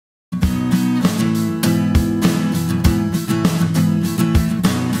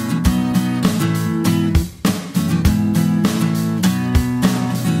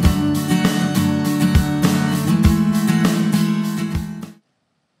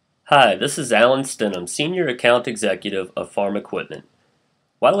Hi, this is Alan Stenham, Senior Account Executive of Farm Equipment.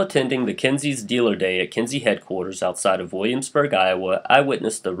 While attending the Kinze's Dealer Day at Kinze headquarters outside of Williamsburg, Iowa, I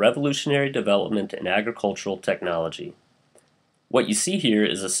witnessed the revolutionary development in agricultural technology. What you see here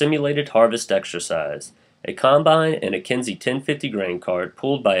is a simulated harvest exercise. A combine and a Kinze 1050 grain cart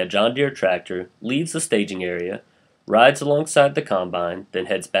pulled by a John Deere tractor leaves the staging area, rides alongside the combine, then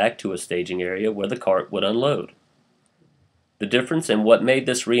heads back to a staging area where the cart would unload. The difference in what made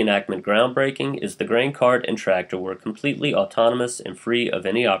this reenactment groundbreaking is the grain cart and tractor were completely autonomous and free of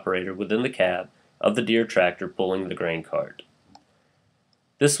any operator within the cab of the Deere tractor pulling the grain cart.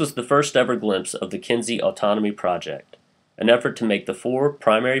 This was the first ever glimpse of the Kinze Autonomy project, an effort to make the four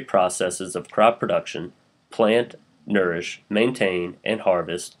primary processes of crop production, plant, nourish, maintain, and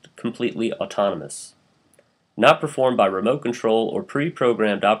harvest, completely autonomous. Not performed by remote control or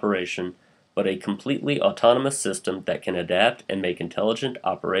pre-programmed operation, but a completely autonomous system that can adapt and make intelligent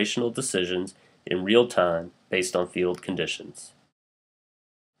operational decisions in real time based on field conditions.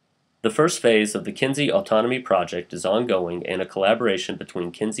 The first phase of the Kinze Autonomy project is ongoing and a collaboration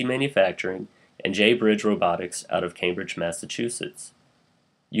between Kinze Manufacturing and J Bridge Robotics out of Cambridge, Massachusetts.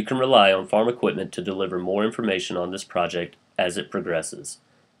 You can rely on Farm Equipment to deliver more information on this project as it progresses.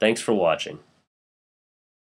 Thanks for watching.